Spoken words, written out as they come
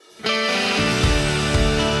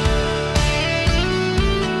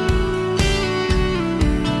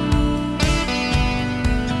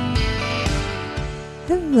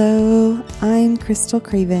Crystal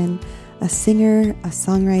Craven, a singer, a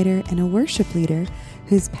songwriter, and a worship leader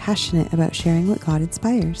who's passionate about sharing what God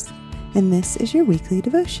inspires. And this is your weekly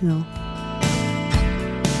devotional.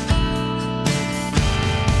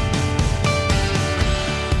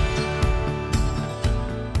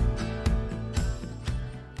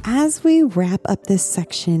 As we wrap up this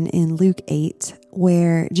section in Luke 8,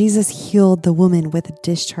 where Jesus healed the woman with a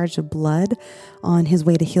discharge of blood on his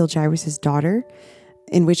way to heal Jairus' daughter,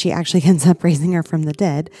 in which he actually ends up raising her from the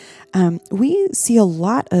dead, we see a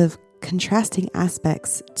lot of contrasting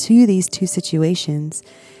aspects to these two situations,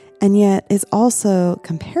 and yet is also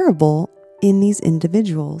comparable in these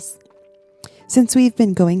individuals. Since we've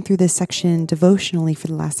been going through this section devotionally for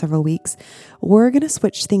the last several weeks, we're going to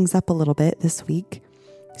switch things up a little bit this week.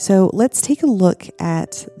 So let's take a look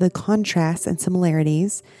at the contrasts and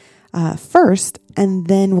similarities first, and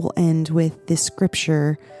then we'll end with the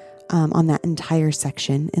scripture on that entire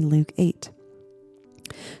section in Luke 8.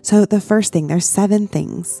 So the first thing, there's 7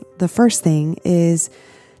 things. The first thing is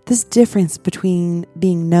this difference between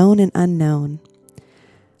being known and unknown.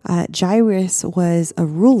 Jairus was a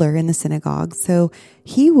ruler in the synagogue, so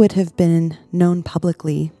he would have been known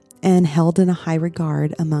publicly and held in a high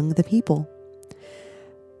regard among the people.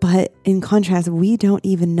 But in contrast, we don't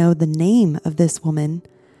even know the name of this woman,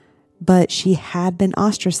 but she had been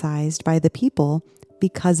ostracized by the people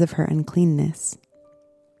because of her uncleanness.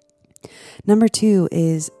 Number 2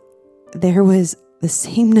 is there was the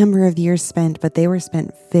same number of years spent, but they were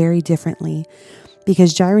spent very differently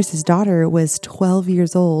because Jairus' daughter was 12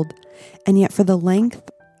 years old, and yet for the length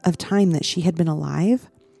of time that she had been alive,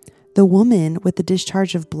 the woman with the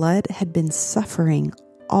discharge of blood had been suffering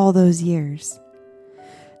all those years.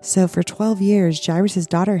 So for 12 years, Jairus'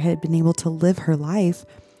 daughter had been able to live her life,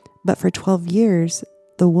 but for 12 years,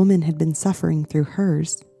 the woman had been suffering through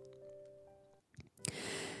hers.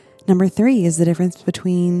 Number 3 is the difference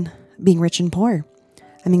between being rich and poor.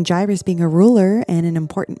 Jairus, being a ruler and an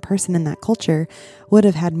important person in that culture, would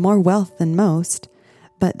have had more wealth than most,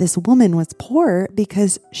 but this woman was poor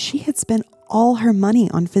because she had spent all her money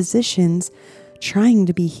on physicians trying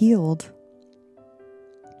to be healed.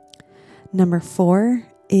 Number 4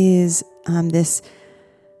 is this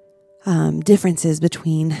differences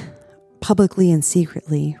between publicly and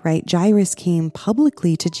secretly, right? Jairus came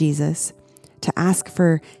publicly to Jesus to ask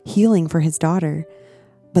for healing for his daughter,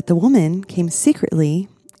 but the woman came secretly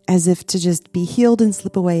as if to just be healed and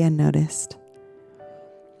slip away unnoticed.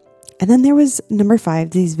 And then there was number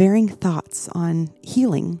 5, these varying thoughts on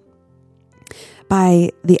healing.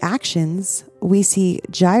 By the actions, we see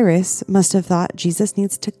Jairus must have thought Jesus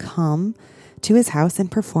needs to come to his house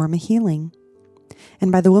and perform a healing.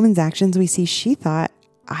 And by the woman's actions, we see she thought,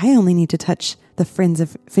 I only need to touch the fringe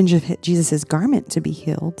of Jesus' garment to be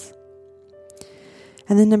healed.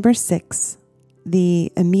 And then number 6,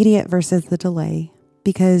 the immediate versus the delay,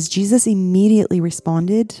 because Jesus immediately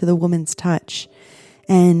responded to the woman's touch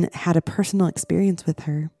and had a personal experience with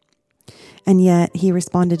her. And yet he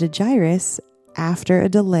responded to Jairus after a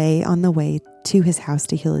delay on the way to his house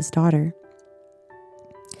to heal his daughter.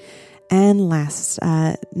 And last,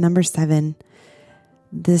 number 7,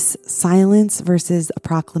 this silence versus a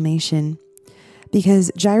proclamation,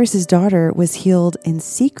 because Jairus' daughter was healed in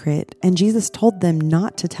secret and Jesus told them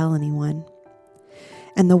not to tell anyone.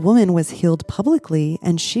 And the woman was healed publicly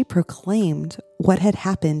and she proclaimed what had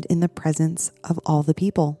happened in the presence of all the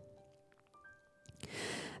people.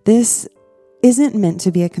 This isn't meant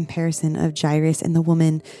to be a comparison of Jairus and the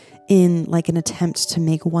woman in like an attempt to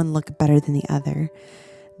make one look better than the other.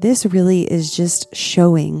 This really is just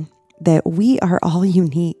showing that we are all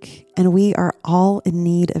unique and we are all in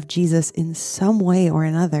need of Jesus in some way or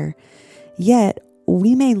another, yet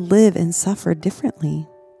we may live and suffer differently.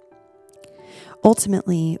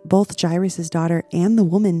 Ultimately, both Jairus' daughter and the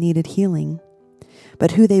woman needed healing,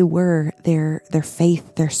 but who they were, their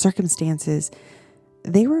faith, their circumstances,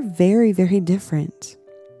 they were very, very different.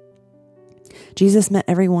 Jesus met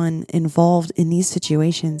everyone involved in these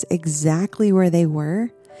situations exactly where they were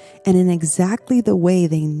and in exactly the way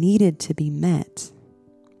they needed to be met.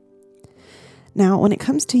 Now, when it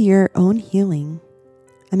comes to your own healing,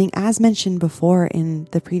 as mentioned before in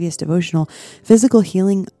the previous devotional, physical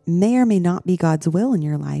healing may or may not be God's will in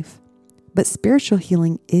your life, but spiritual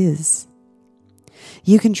healing is.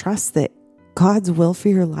 You can trust that God's will for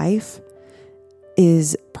your life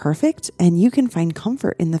is perfect, and you can find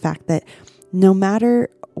comfort in the fact that no matter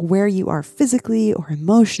where you are physically or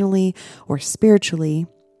emotionally or spiritually,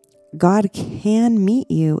 God can meet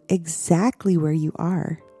you exactly where you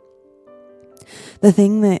are. The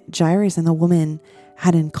thing that Jairus and the woman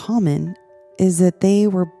had in common is that they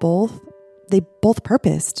were both they both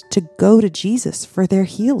purposed to go to Jesus for their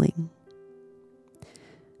healing.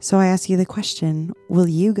 So I ask you the question, will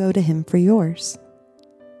you go to him for yours?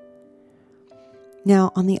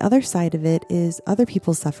 Now, on the other side of it is other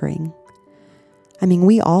people's suffering. I mean,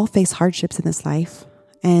 we all face hardships in this life,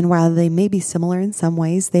 and while they may be similar in some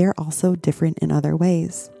ways, they are also different in other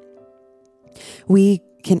ways. We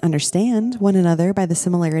can understand one another by the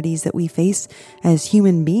similarities that we face as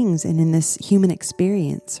human beings and in this human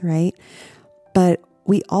experience, right? But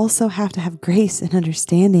we also have to have grace and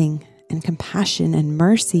understanding and compassion and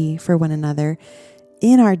mercy for one another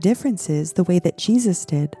in our differences the way that Jesus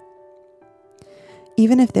did.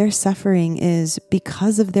 Even if their suffering is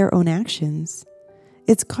because of their own actions,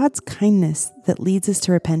 it's God's kindness that leads us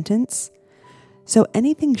to repentance. So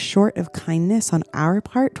anything short of kindness on our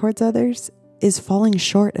part towards others is falling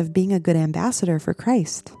short of being a good ambassador for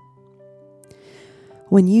Christ.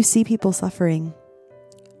 When you see people suffering,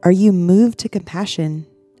 are you moved to compassion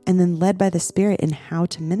and then led by the Spirit in how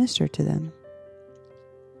to minister to them?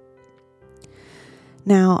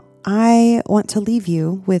 Now, I want to leave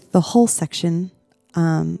you with the whole section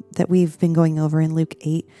that we've been going over in Luke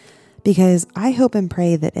 8, because I hope and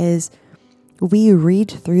pray that as we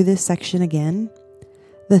read through this section again,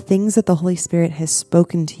 the things that the Holy Spirit has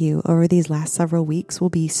spoken to you over these last several weeks will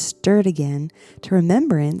be stirred again to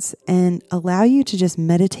remembrance and allow you to just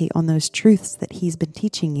meditate on those truths that he's been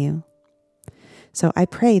teaching you. So I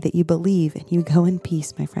pray that you believe and you go in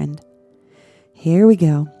peace, my friend. Here we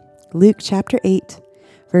go. Luke chapter 8,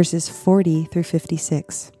 verses 40 through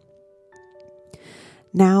 56.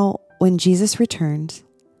 Now, when Jesus returned,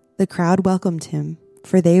 the crowd welcomed him,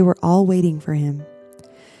 for they were all waiting for him.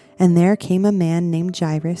 And there came a man named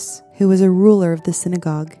Jairus, who was a ruler of the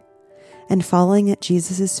synagogue. And falling at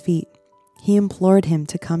Jesus' feet, he implored him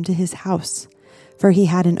to come to his house, for he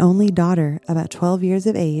had an only daughter about 12 years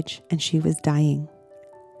of age, and she was dying.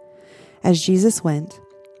 As Jesus went,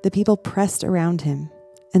 the people pressed around him,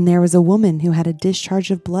 and there was a woman who had a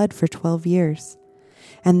discharge of blood for 12 years.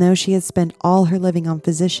 And though she had spent all her living on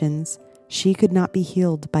physicians, she could not be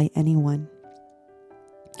healed by anyone.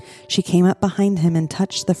 She came up behind him and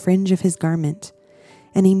touched the fringe of his garment,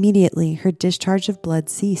 and immediately her discharge of blood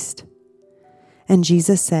ceased. And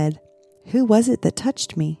Jesus said, "Who was it that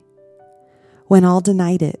touched me?" When all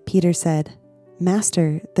denied it, Peter said,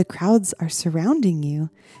 "Master, the crowds are surrounding you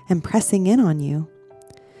and pressing in on you."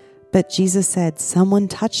 But Jesus said, "Someone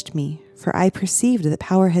touched me, for I perceived that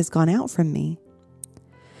power has gone out from me."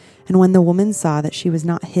 And when the woman saw that she was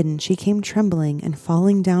not hidden, she came trembling and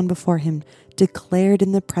falling down before him, declared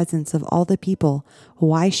in the presence of all the people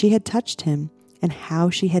why she had touched him and how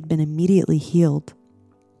she had been immediately healed.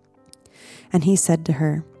 And he said to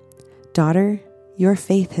her, "Daughter, your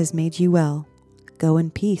faith has made you well. Go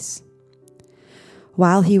in peace."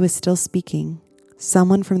 While he was still speaking,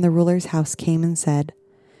 someone from the ruler's house came and said,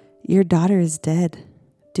 "Your daughter is dead.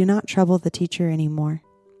 Do not trouble the teacher anymore."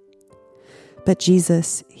 But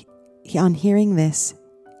Jesus, on hearing this,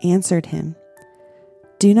 answered him,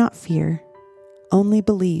 "Do not fear, only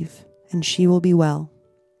believe, and she will be well."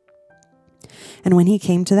 And when he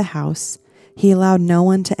came to the house, he allowed no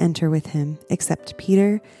one to enter with him except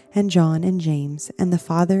Peter and John and James and the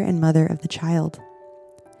father and mother of the child.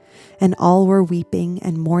 And all were weeping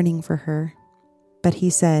and mourning for her. But he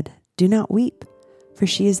said, "Do not weep, for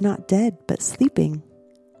she is not dead, but sleeping."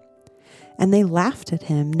 And they laughed at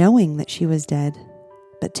him, knowing that she was dead.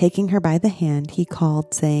 But taking her by the hand, he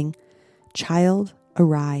called, saying, "Child,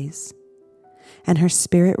 arise." And her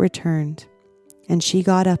spirit returned, and she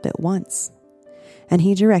got up at once. And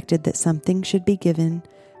he directed that something should be given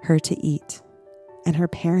her to eat. And her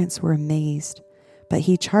parents were amazed, but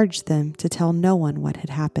he charged them to tell no one what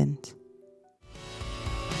had happened.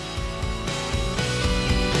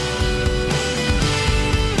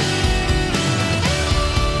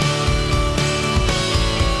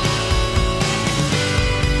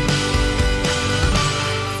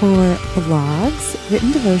 For blogs,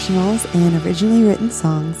 written devotionals, and originally written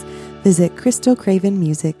songs, visit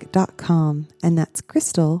crystalcravenmusic.com, and that's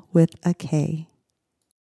Crystal with a K.